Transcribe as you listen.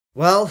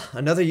Well,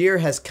 another year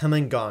has come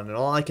and gone, and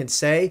all I can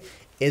say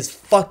is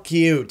fuck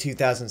you,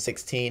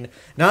 2016.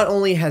 Not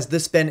only has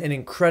this been an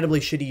incredibly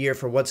shitty year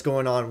for what's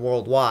going on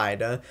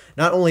worldwide,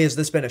 not only has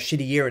this been a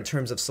shitty year in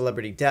terms of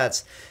celebrity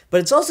deaths,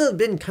 but it's also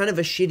been kind of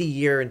a shitty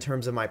year in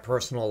terms of my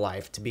personal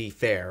life, to be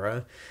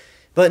fair.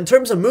 But in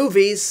terms of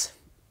movies,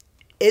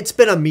 it's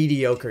been a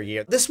mediocre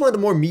year. This is one of the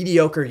more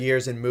mediocre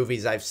years in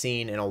movies I've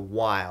seen in a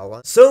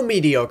while. So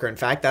mediocre, in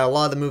fact, that a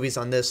lot of the movies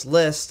on this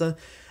list,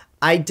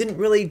 I didn't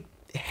really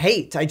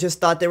hate. I just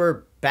thought they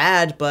were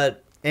bad,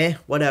 but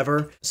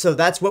whatever. So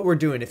that's what we're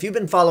doing. If you've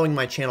been following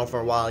my channel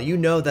for a while, you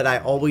know that I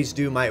always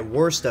do my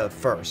worst stuff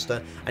first.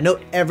 I know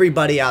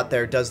everybody out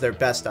there does their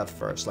best stuff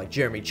first, like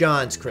Jeremy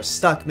Johns, Chris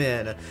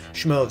Stuckman,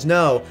 Schmoes.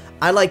 No,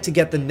 I like to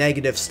get the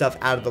negative stuff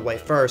out of the way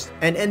first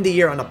and end the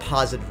year on a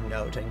positive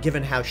note. And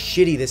given how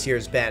shitty this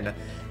year's been,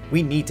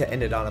 we need to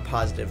end it on a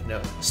positive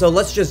note. So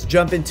let's just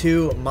jump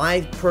into my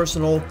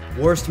personal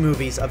worst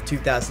movies of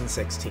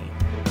 2016.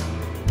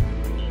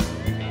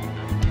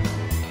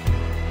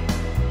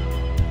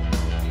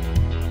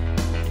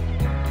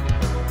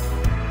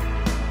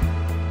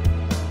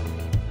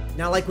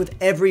 Now, like with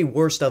every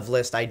worst of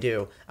list I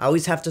do, I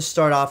always have to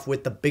start off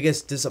with the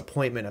biggest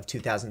disappointment of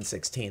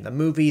 2016. The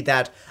movie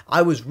that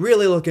I was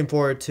really looking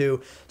forward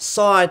to,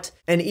 saw it,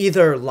 and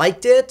either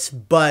liked it,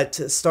 but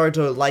started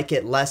to like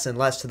it less and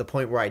less to the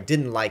point where I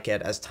didn't like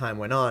it as time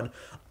went on,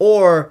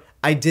 or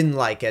I didn't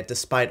like it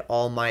despite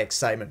all my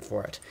excitement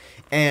for it.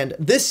 And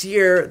this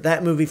year,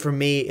 that movie for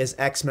me is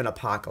X-Men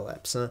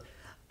Apocalypse.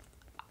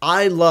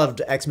 I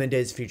loved X-Men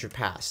Days of Future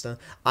Past.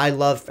 I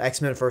love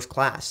X-Men First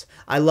Class.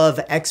 I love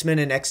X-Men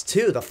and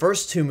X2, the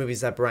first two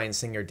movies that Bryan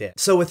Singer did.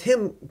 So with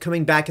him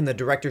coming back in the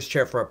director's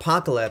chair for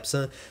Apocalypse,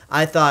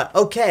 I thought,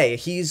 okay,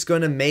 he's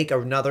gonna make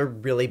another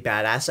really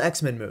badass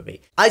X-Men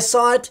movie. I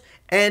saw it,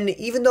 and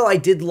even though I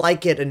did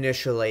like it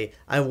initially,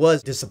 I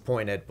was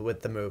disappointed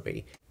with the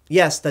movie.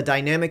 Yes, the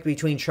dynamic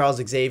between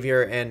Charles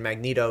Xavier and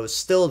Magneto is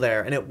still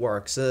there, and it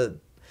works.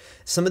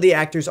 Some of the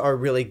actors are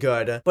really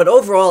good, but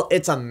overall,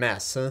 it's a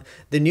mess.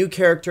 The new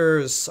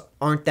characters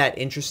aren't that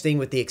interesting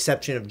with the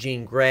exception of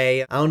Jean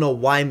Grey. I don't know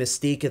why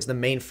Mystique is the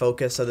main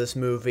focus of this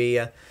movie.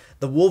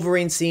 The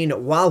Wolverine scene,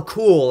 while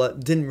cool,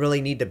 didn't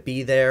really need to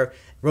be there.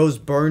 Rose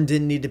Byrne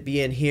didn't need to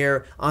be in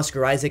here.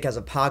 Oscar Isaac as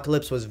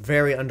Apocalypse was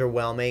very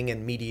underwhelming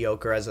and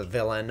mediocre as a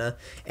villain.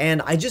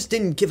 And I just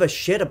didn't give a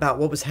shit about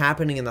what was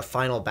happening in the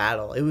final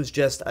battle. It was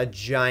just a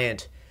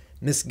giant,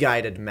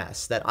 misguided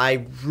mess that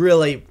I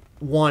really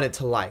wanted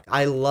to like.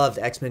 I loved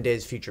X-Men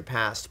Days of Future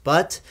Past,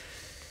 but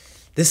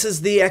this is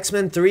the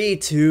X-Men 3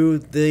 to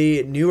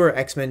the newer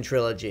X-Men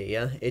trilogy.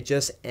 It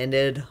just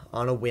ended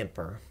on a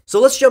whimper. So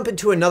let's jump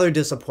into another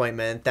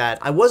disappointment that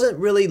I wasn't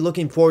really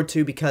looking forward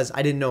to because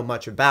I didn't know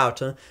much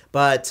about,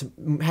 but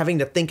having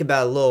to think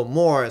about it a little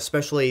more,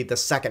 especially the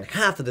second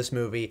half of this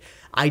movie,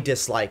 I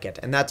dislike it,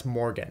 and that's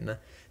Morgan.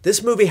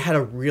 This movie had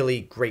a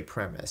really great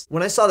premise.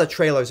 When I saw the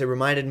trailers, it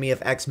reminded me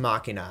of Ex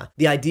Machina.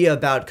 The idea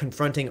about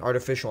confronting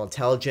artificial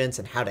intelligence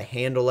and how to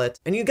handle it.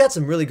 And you got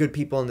some really good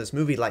people in this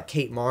movie like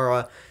Kate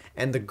Mara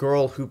and the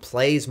girl who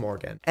plays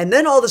Morgan. And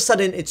then all of a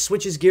sudden, it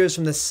switches gears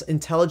from this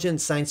intelligent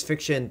science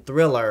fiction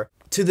thriller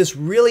to this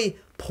really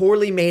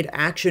poorly made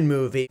action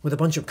movie with a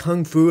bunch of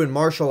kung fu and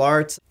martial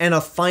arts and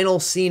a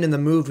final scene in the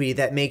movie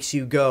that makes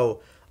you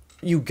go,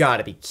 you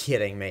gotta be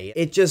kidding me.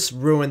 It just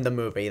ruined the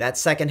movie. That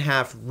second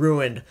half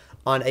ruined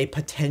on a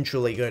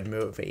potentially good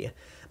movie.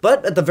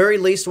 But at the very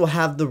least, we'll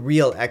have the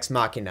real Ex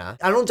Machina.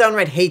 I don't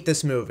downright hate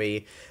this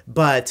movie,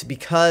 but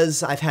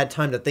because I've had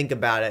time to think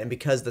about it and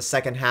because the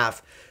second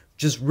half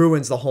just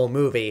ruins the whole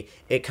movie,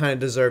 it kind of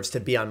deserves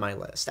to be on my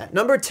list. At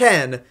number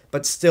 10,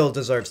 but still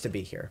deserves to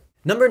be here.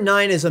 Number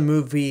 9 is a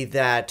movie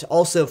that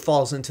also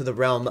falls into the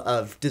realm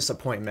of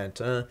disappointment,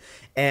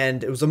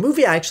 and it was a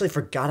movie I actually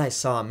forgot I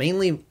saw,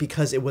 mainly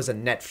because it was a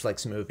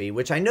Netflix movie,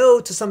 which I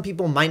know to some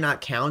people might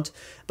not count,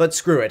 but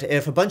screw it.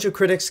 If a bunch of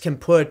critics can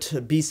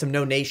put Beast of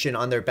No Nation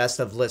on their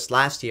best of list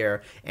last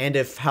year, and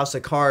if House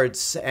of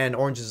Cards and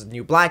Orange is the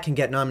New Black can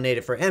get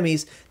nominated for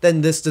Emmys,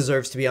 then this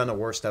deserves to be on the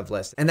worst of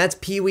list, and that's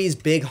Pee-wee's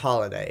Big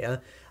Holiday.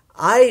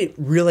 I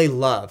really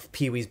love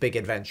Pee-wee's Big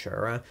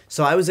Adventure,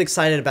 so I was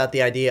excited about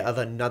the idea of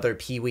another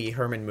Pee-wee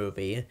Herman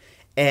movie,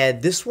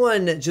 and this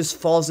one just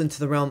falls into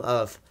the realm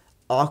of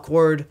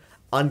awkward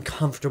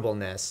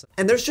uncomfortableness.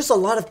 And there's just a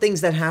lot of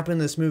things that happen in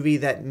this movie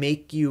that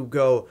make you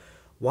go,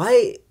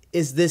 why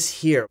is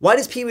this here? Why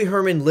does Pee-wee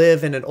Herman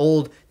live in an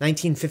old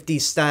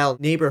 1950s style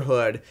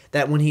neighborhood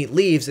that when he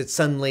leaves, it's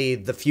suddenly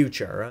the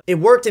future? It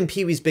worked in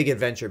Pee-wee's Big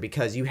Adventure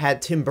because you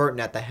had Tim Burton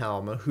at the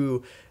helm,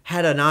 who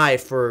had an eye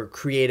for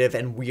creative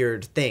and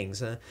weird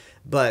things.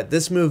 But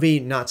this movie,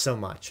 not so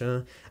much.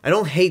 I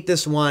don't hate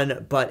this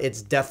one, but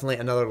it's definitely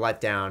another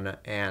letdown,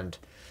 and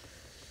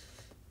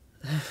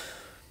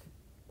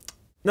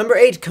Number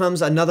 8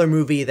 comes another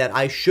movie that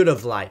I should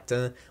have liked,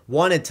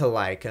 wanted to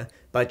like,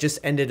 but just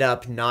ended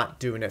up not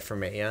doing it for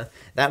me.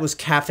 That was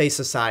Cafe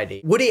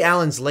Society. Woody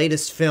Allen's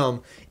latest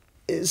film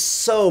is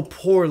so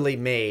poorly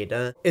made.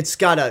 It's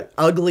got an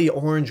ugly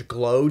orange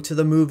glow to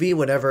the movie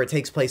whenever it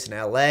takes place in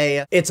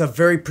LA. It's a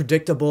very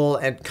predictable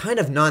and kind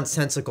of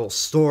nonsensical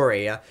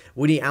story.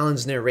 Woody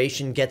Allen's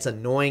narration gets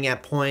annoying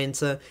at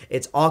points.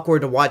 It's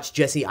awkward to watch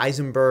Jesse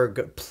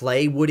Eisenberg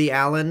play Woody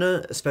Allen,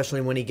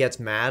 especially when he gets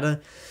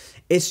mad.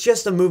 It's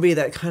just a movie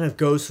that kind of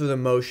goes through the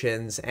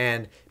motions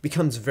and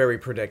becomes very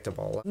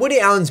predictable. Woody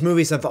Allen's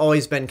movies have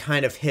always been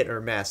kind of hit or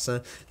miss.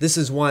 This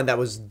is one that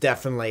was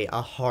definitely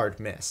a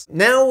hard miss.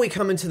 Now we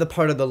come into the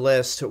part of the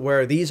list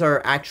where these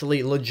are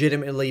actually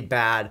legitimately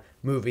bad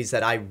movies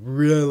that I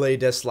really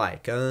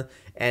dislike.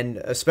 And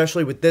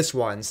especially with this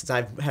one, since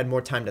I've had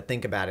more time to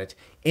think about it,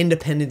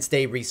 Independence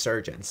Day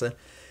Resurgence.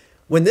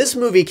 When this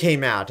movie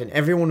came out and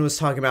everyone was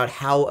talking about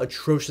how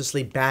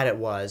atrociously bad it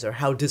was or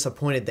how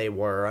disappointed they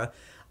were,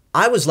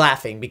 I was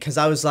laughing because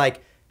I was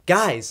like,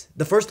 guys,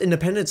 the first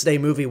Independence Day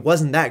movie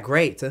wasn't that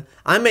great.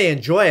 I may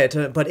enjoy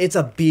it, but it's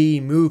a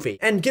B movie.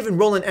 And given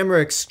Roland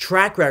Emmerich's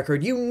track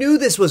record, you knew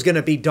this was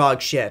gonna be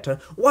dog shit.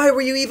 Why were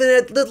you even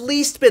at the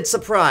least bit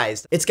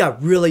surprised? It's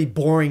got really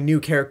boring new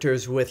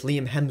characters with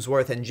Liam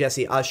Hemsworth and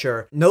Jesse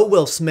Usher. No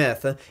Will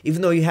Smith.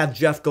 Even though you have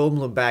Jeff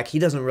Goldblum back, he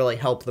doesn't really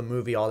help the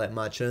movie all that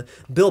much.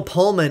 Bill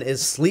Pullman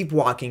is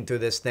sleepwalking through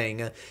this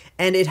thing.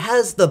 And it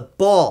has the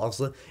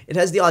balls, it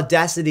has the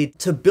audacity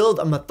to build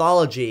a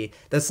mythology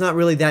that's not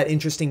really that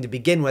interesting to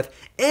begin with,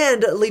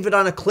 and leave it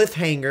on a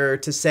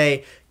cliffhanger to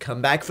say,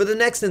 come back for the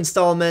next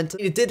installment.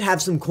 It did have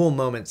some cool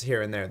moments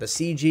here and there. The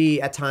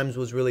CG at times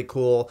was really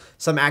cool,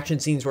 some action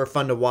scenes were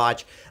fun to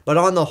watch, but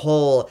on the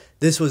whole,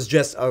 this was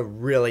just a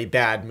really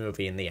bad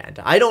movie in the end.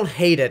 I don't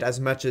hate it as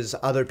much as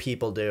other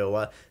people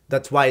do.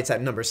 That's why it's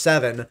at number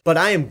 7, but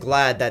I am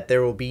glad that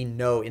there will be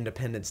no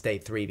Independence Day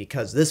 3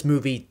 because this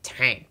movie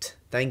tanked.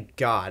 Thank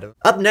God.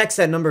 Up next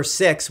at number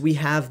 6, we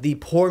have the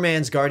poor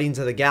man's Guardians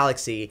of the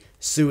Galaxy,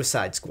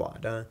 Suicide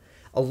Squad.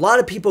 A lot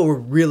of people were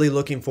really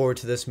looking forward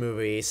to this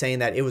movie, saying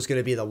that it was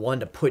going to be the one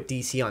to put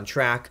DC on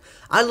track.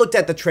 I looked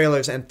at the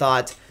trailers and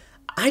thought,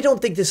 I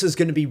don't think this is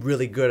going to be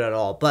really good at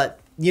all, but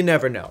you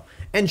never know.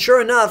 And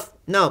sure enough,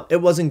 no,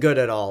 it wasn't good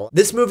at all.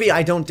 This movie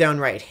I don't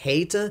downright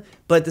hate,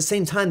 but at the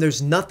same time,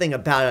 there's nothing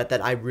about it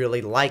that I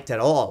really liked at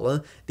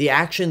all. The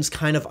action's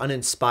kind of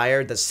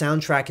uninspired, the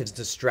soundtrack is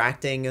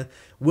distracting.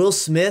 Will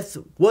Smith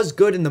was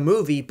good in the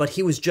movie, but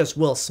he was just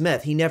Will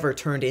Smith. He never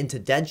turned into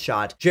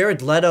Deadshot.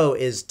 Jared Leto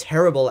is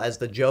terrible as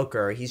the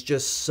Joker. He's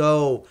just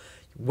so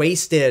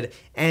wasted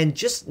and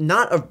just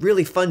not a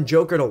really fun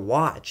Joker to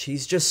watch.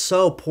 He's just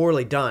so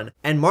poorly done.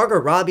 And Margot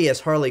Robbie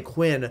as Harley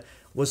Quinn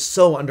was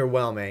so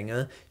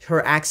underwhelming.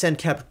 Her accent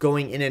kept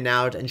going in and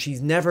out, and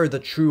she's never the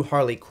true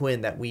Harley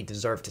Quinn that we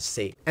deserve to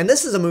see. And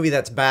this is a movie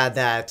that's bad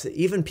that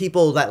even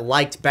people that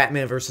liked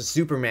Batman vs.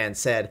 Superman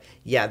said,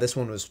 yeah, this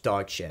one was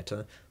dog shit.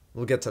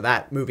 We'll get to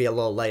that movie a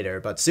little later,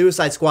 but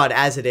Suicide Squad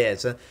as it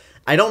is,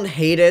 I don't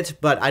hate it,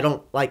 but I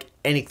don't like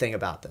anything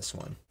about this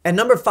one. At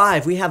number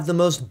 5, we have the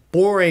most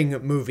boring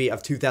movie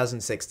of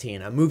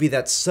 2016, a movie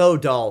that's so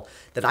dull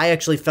that I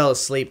actually fell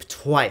asleep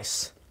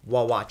twice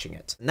while watching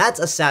it. And that's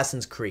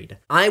Assassin's Creed.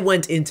 I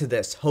went into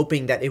this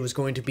hoping that it was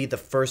going to be the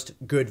first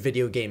good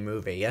video game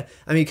movie. I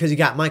mean, because you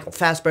got Michael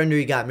Fassbender,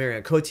 you got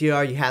Marion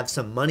Cotillard, you have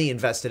some money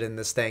invested in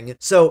this thing.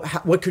 So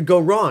what could go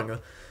wrong?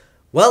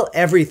 Well,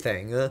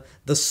 everything.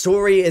 The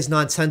story is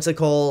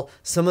nonsensical,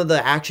 some of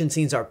the action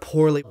scenes are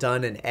poorly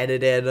done and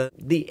edited,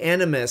 the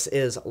animus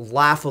is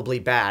laughably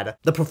bad,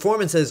 the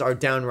performances are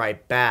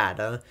downright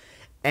bad,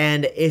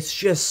 and it's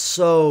just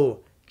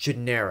so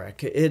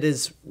generic. It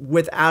is,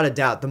 without a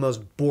doubt, the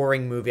most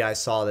boring movie I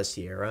saw this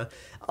year.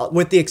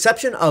 With the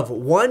exception of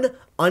one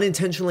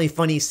unintentionally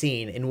funny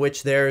scene in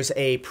which there's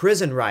a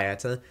prison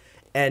riot,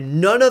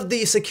 and none of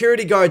the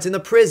security guards in the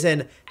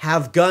prison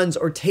have guns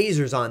or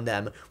tasers on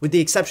them, with the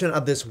exception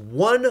of this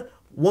one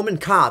woman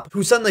cop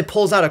who suddenly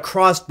pulls out a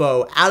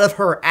crossbow out of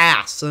her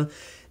ass.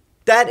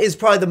 That is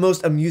probably the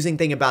most amusing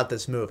thing about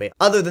this movie.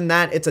 Other than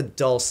that, it's a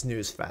dull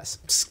snooze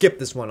fest. Skip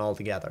this one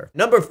altogether.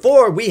 Number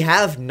 4, we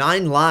have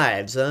 9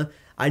 Lives.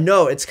 I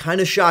know, it's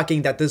kind of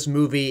shocking that this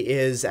movie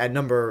is at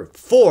number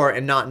 4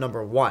 and not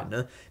number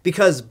 1.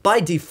 Because by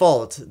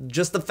default,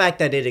 just the fact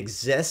that it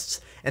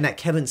exists and that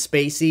Kevin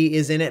Spacey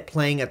is in it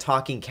playing a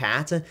talking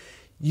cat,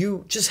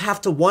 you just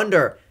have to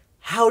wonder,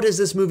 how does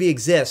this movie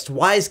exist?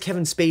 Why is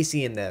Kevin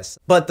Spacey in this?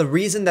 But the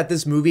reason that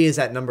this movie is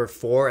at number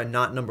 4 and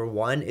not number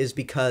 1 is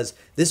because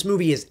this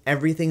movie is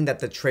everything that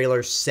the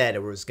trailer said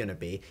it was going to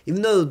be.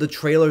 Even though the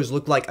trailers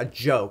look like a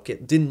joke,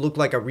 it didn't look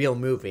like a real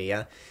movie.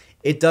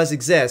 It does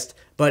exist,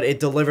 but it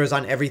delivers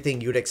on everything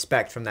you'd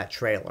expect from that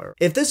trailer.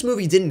 If this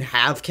movie didn't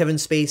have Kevin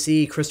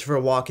Spacey, Christopher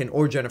Walken,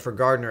 or Jennifer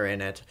Gardner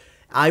in it,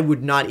 I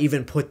would not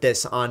even put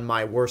this on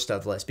my worst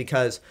of list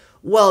because,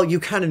 well, you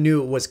kind of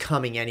knew it was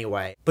coming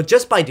anyway. But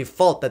just by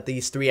default that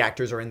these 3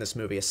 actors are in this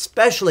movie,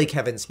 especially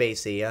Kevin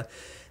Spacey,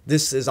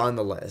 this is on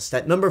the list.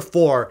 At number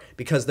 4,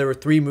 because there were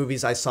 3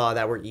 movies I saw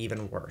that were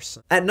even worse.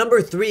 At number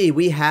 3,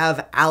 we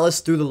have Alice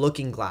Through the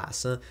Looking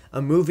Glass,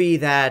 a movie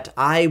that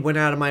I went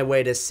out of my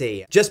way to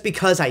see, just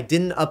because I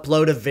didn't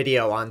upload a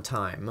video on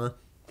time.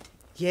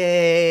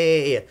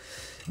 Yay!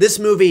 This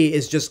movie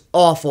is just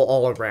awful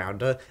all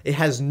around. It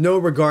has no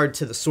regard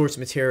to the source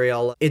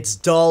material. It's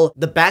dull.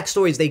 The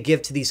backstories they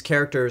give to these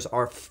characters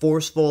are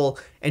forceful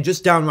and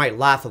just downright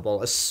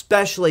laughable,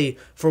 especially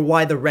for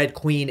why the Red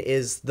Queen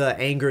is the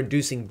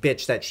anger-inducing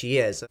bitch that she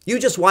is. You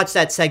just watch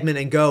that segment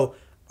and go,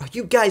 are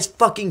you guys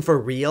fucking for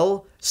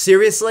real?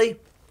 Seriously?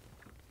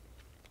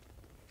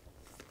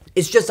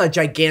 It's just a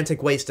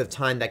gigantic waste of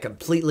time that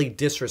completely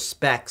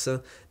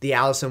disrespects the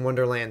Alice in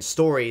Wonderland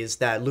stories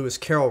that Lewis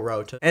Carroll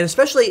wrote. And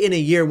especially in a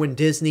year when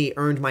Disney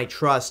earned my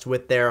trust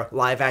with their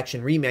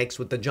live-action remakes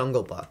with The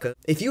Jungle Book.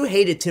 If you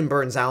hated Tim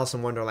Burton's Alice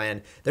in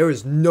Wonderland, there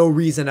is no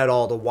reason at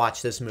all to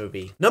watch this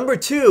movie. Number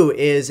 2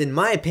 is, in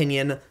my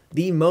opinion,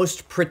 the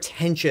most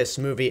pretentious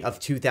movie of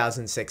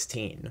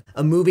 2016.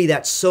 A movie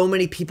that so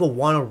many people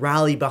want to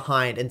rally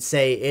behind and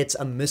say it's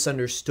a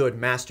misunderstood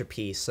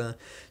masterpiece, to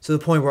the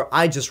point where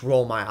I just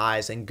roll my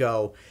eyes and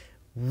go,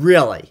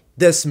 really?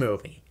 This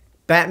movie?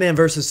 Batman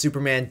vs.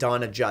 Superman: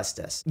 Dawn of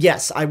Justice.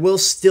 Yes, I will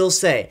still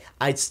say,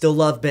 I still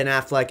love Ben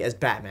Affleck as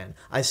Batman.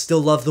 I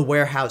still love the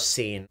warehouse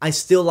scene. I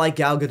still like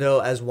Gal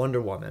Gadot as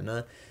Wonder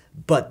Woman.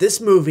 But this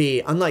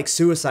movie, unlike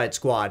Suicide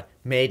Squad,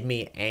 made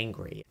me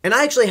angry. And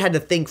I actually had to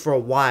think for a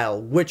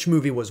while which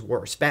movie was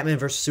worse, Batman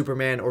vs.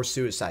 Superman or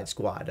Suicide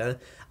Squad.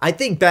 I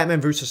think Batman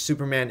vs.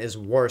 Superman is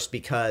worse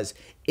because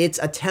it's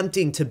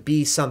attempting to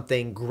be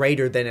something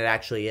greater than it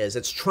actually is.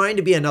 It's trying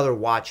to be another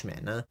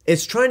Watchmen.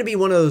 It's trying to be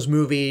one of those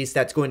movies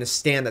that's going to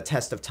stand the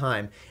test of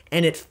time,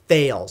 and it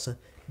fails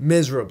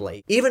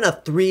miserably. Even a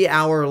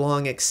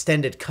 3-hour-long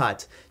extended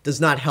cut does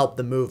not help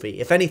the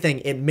movie. If anything,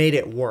 it made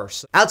it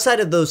worse.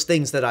 Outside of those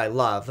things that I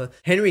love,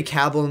 Henry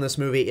Cavill in this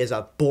movie is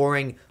a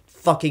boring,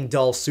 fucking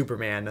dull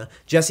Superman.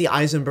 Jesse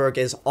Eisenberg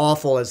is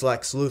awful as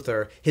Lex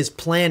Luthor. His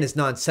plan is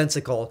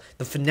nonsensical.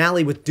 The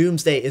finale with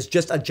Doomsday is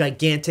just a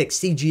gigantic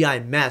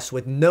CGI mess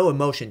with no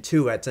emotion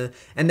to it.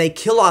 And they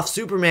kill off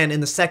Superman in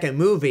the second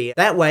movie.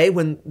 That way,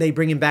 when they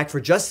bring him back for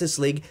Justice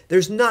League,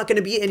 there's not going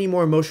to be any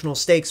more emotional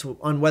stakes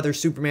on whether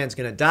Superman's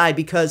going to die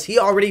because he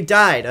already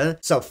died.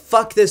 So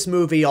fuck this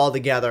movie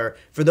altogether.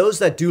 For those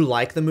that do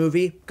like the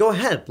movie, go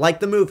ahead,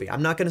 like the movie.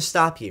 I'm not going to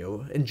stop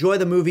you. Enjoy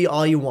the movie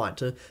all you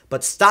want.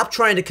 But stop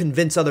trying to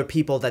convince other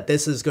people that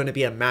this is going to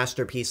be a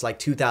masterpiece like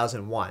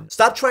 2001.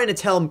 Stop trying to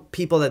tell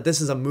people that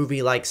this is a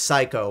movie like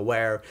Psycho,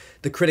 where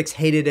the critics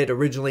hated it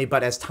originally,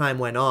 but as time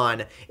went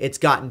on, it's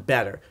gotten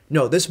better.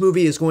 No, this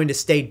movie is going to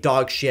stay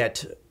dog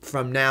shit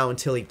from now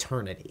until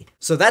eternity.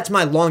 So that's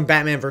my long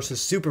Batman vs.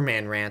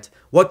 Superman rant.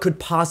 What could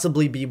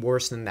possibly be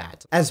worse than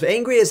that? As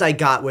angry as I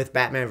got with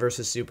Batman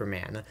vs.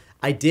 Superman,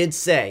 I did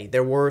say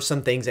there were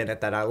some things in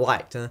it that I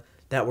liked,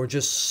 that were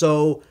just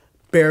so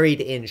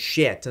buried in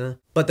shit.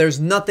 But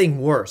there's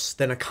nothing worse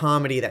than a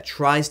comedy that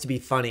tries to be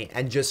funny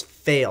and just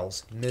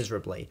fails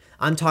miserably.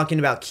 I'm talking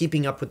about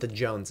Keeping Up with the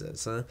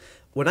Joneses.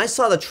 When I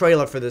saw the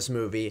trailer for this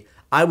movie,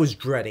 I was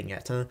dreading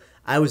it.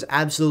 I was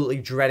absolutely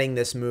dreading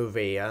this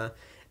movie.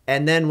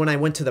 And then when I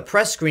went to the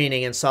press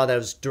screening and saw that it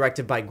was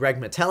directed by Greg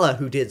Matella,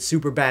 who did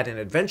Superbad and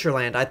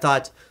Adventureland, I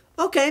thought,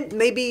 okay,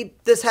 maybe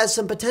this has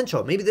some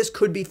potential. Maybe this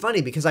could be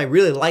funny because I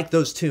really like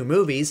those two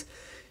movies.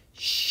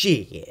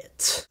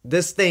 Shit.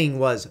 This thing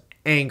was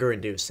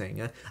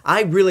anger-inducing.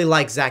 I really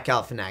like Zach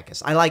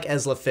Galifianakis. I like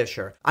Ezra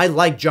Fisher. I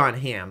like John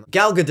Hamm.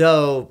 Gal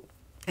Gadot,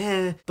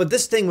 but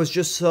this thing was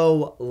just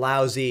so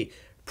lousy,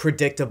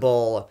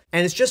 predictable,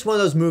 and it's just one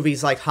of those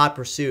movies like Hot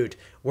Pursuit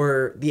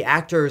where the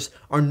actors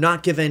are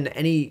not given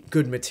any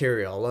good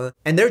material,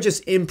 and they're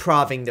just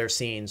improvising their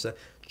scenes,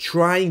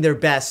 trying their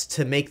best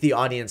to make the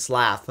audience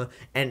laugh,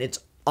 and it's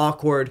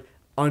awkward,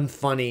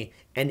 unfunny,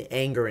 and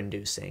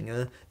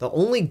anger-inducing. The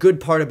only good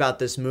part about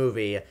this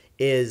movie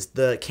is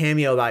the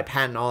cameo by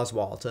Patton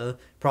Oswalt,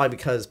 probably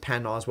because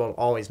Patton Oswalt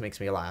always makes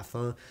me laugh.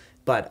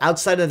 But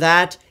outside of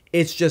that,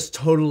 it's just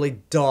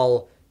totally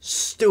dull,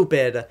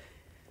 stupid.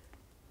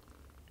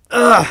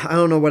 I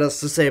don't know what else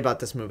to say about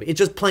this movie. It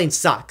just plain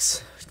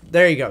sucks.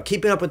 There you go.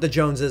 Keeping Up with the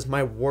Joneses,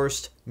 my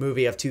worst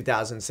movie of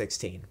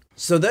 2016.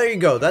 So there you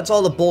go. That's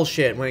all the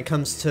bullshit when it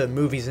comes to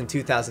movies in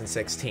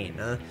 2016.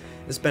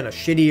 It's been a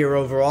shitty year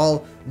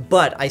overall,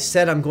 but I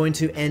said I'm going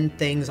to end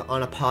things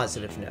on a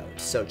positive note.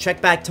 So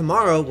check back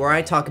tomorrow where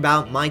I talk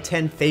about my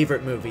 10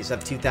 favorite movies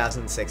of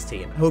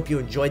 2016. Hope you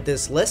enjoyed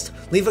this list.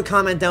 Leave a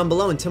comment down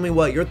below and tell me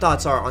what your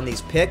thoughts are on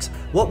these picks.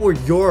 What were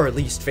your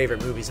least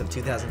favorite movies of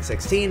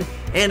 2016?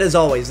 And as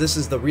always, this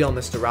is the real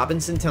Mr.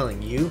 Robinson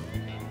telling you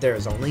there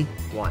is only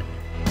one.